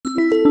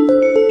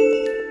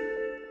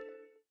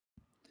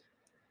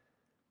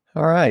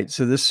All right,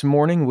 so this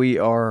morning we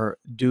are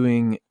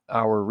doing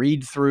our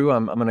read through.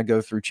 I'm going to go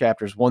through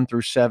chapters 1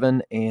 through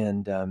 7,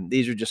 and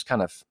these are just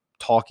kind of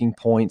talking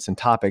points and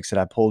topics that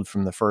I pulled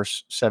from the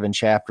first 7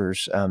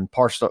 chapters.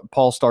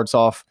 Paul starts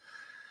off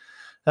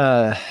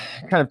kind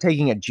of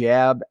taking a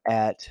jab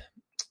at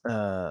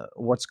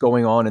what's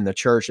going on in the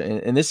church,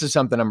 and this is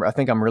something I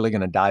think I'm really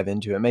going to dive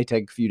into. It may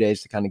take a few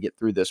days to kind of get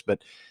through this,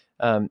 but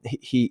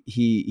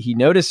he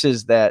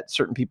notices that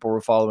certain people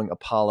were following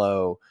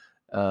Apollo.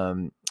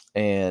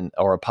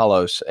 Or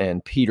Apollos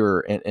and Peter,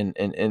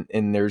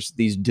 and there's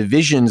these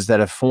divisions that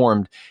have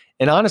formed.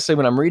 And honestly,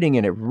 when I'm reading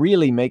it, it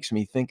really makes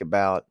me think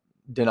about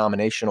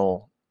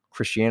denominational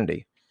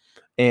Christianity.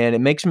 And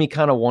it makes me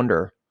kind of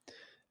wonder,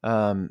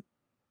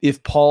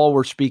 if Paul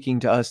were speaking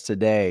to us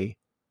today,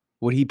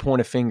 would he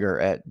point a finger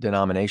at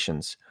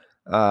denominations?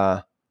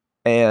 And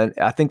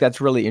I think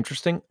that's really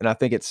interesting. And I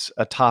think it's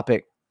a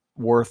topic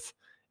worth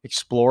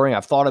exploring.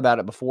 I've thought about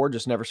it before,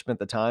 just never spent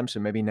the time. So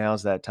maybe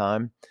now's that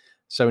time.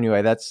 So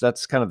anyway, that's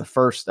kind of the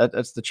first,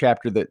 that's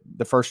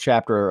the first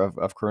chapter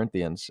of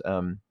Corinthians.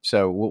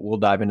 So we'll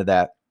dive into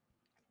that.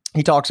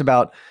 He talks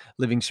about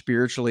living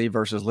spiritually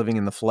versus living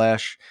in the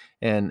flesh.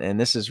 And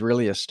this is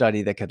really a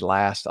study that could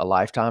last a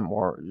lifetime,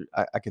 or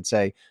I could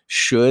say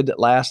should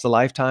last a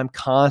lifetime,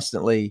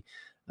 constantly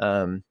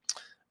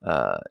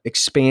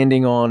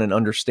expanding on and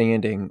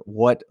understanding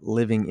what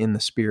living in the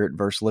spirit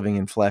versus living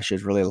in flesh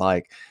is really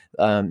like.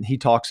 He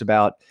talks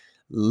about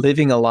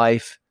living a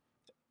life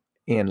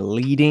and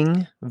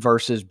leading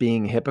versus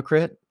being a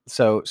hypocrite.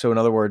 So in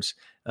other words,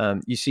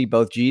 you see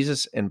both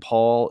Jesus and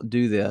Paul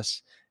do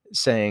this,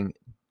 saying,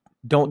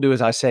 don't do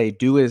as I say,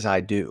 do as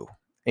I do.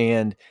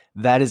 And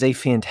that is a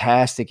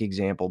fantastic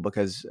example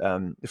because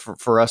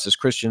for us as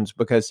Christians,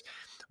 because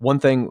one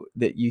thing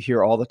that you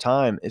hear all the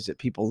time is that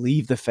people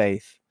leave the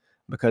faith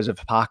because of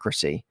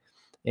hypocrisy.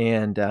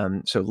 And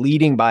so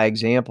leading by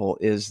example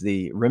is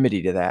the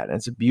remedy to that. And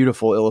it's a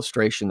beautiful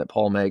illustration that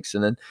Paul makes.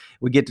 And then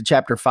we get to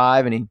chapter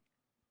 5, and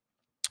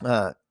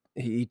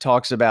he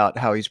talks about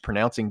how he's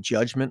pronouncing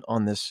judgment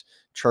on this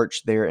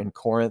church there in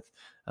Corinth.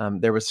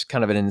 There was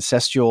kind of an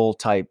incestual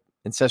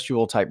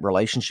type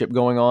relationship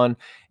going on,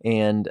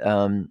 and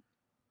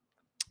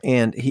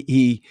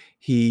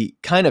he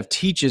kind of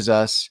teaches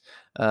us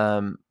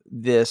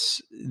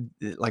this,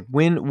 like,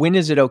 when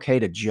is it okay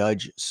to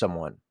judge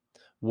someone?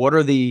 What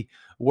are the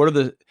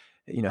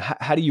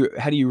how do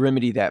you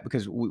remedy that?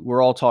 Because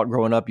we're all taught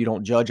growing up you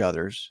don't judge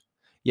others,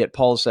 yet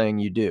Paul's saying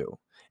you do.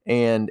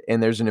 And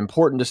there's an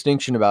important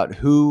distinction about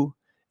who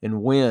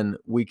and when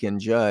we can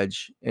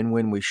judge and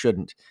when we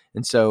shouldn't.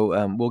 And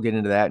so we'll get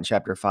into that in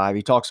chapter 5.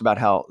 He talks about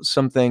how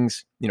some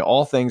things,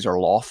 all things are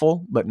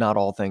lawful, but not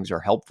all things are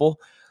helpful.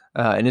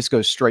 And this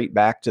goes straight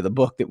back to the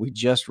book that we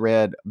just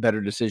read, Better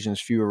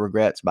Decisions, Fewer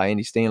Regrets by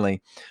Andy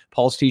Stanley.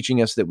 Paul's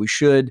teaching us that we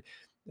should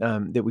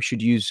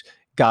use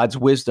God's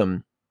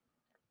wisdom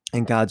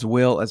and God's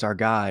will as our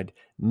guide,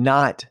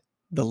 not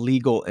the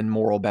legal and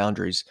moral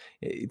boundaries.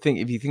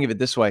 If you think of it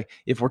this way,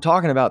 if we're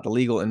talking about the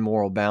legal and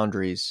moral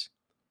boundaries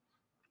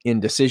in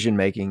decision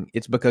making,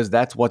 it's because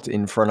that's what's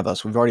in front of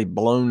us. We've already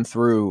blown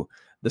through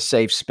the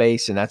safe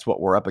space, and that's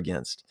what we're up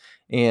against.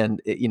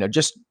 And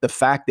just the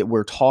fact that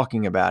we're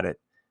talking about it,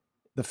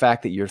 the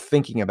fact that you're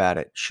thinking about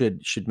it should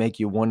make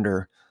you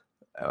wonder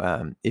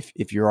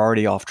if you're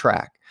already off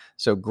track.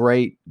 So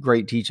great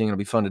teaching. It'll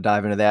be fun to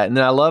dive into that. And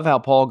then I love how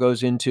Paul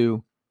goes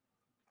into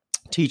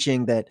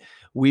teaching that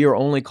we are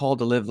only called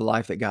to live the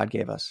life that God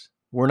gave us.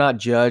 We're not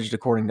judged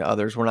according to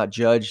others. We're not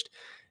judged,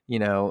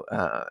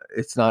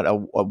 it's not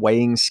a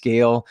weighing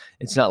scale.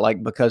 It's not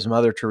like because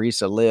Mother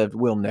Teresa lived,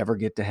 we'll never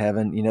get to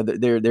heaven.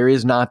 There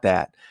is not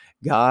that.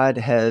 God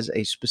has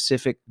a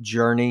specific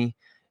journey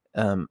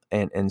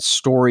and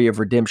story of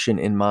redemption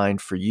in mind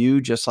for you,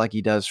 just like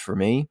he does for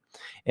me.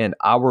 And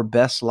our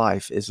best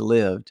life is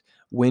lived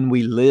when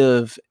we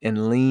live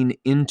and lean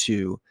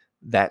into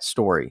that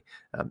story.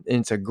 And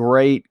it's a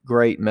great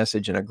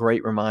message and a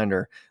great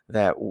reminder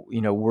that,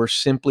 we're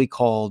simply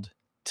called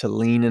to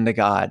lean into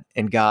God,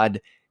 and God,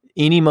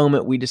 any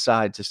moment we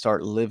decide to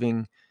start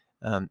living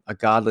a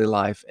godly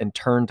life and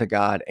turn to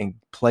God and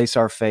place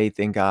our faith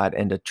in God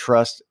and to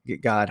trust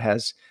God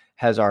has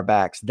our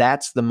backs,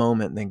 that's the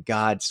moment then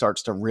God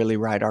starts to really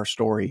write our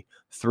story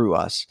through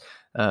us.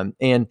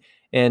 And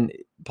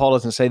Paul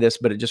doesn't say this,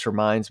 but it just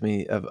reminds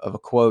me of a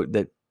quote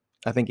that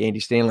I think Andy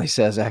Stanley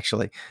says,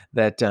 actually,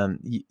 that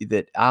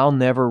that I'll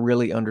never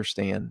really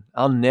understand.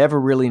 I'll never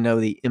really know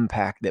the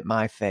impact that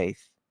my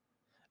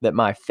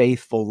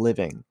faithful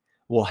living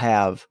will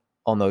have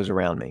on those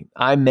around me.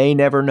 I may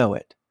never know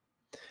it,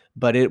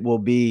 but it will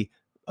be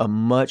a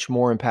much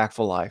more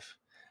impactful life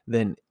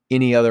than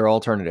any other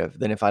alternative,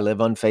 than if I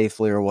live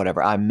unfaithfully or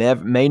whatever. I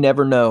may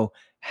never know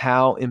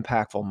how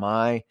impactful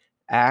my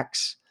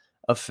acts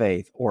of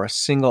faith or a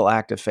single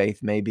act of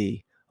faith may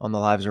be on the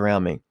lives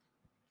around me.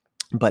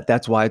 But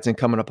that's why it's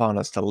incumbent upon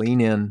us to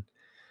lean in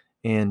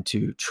and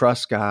to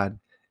trust God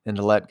and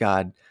to let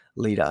God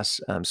lead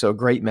us. So a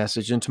great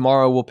message. And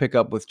tomorrow we'll pick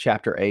up with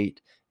chapter 8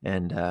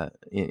 and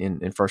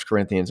in 1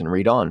 Corinthians and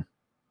read on.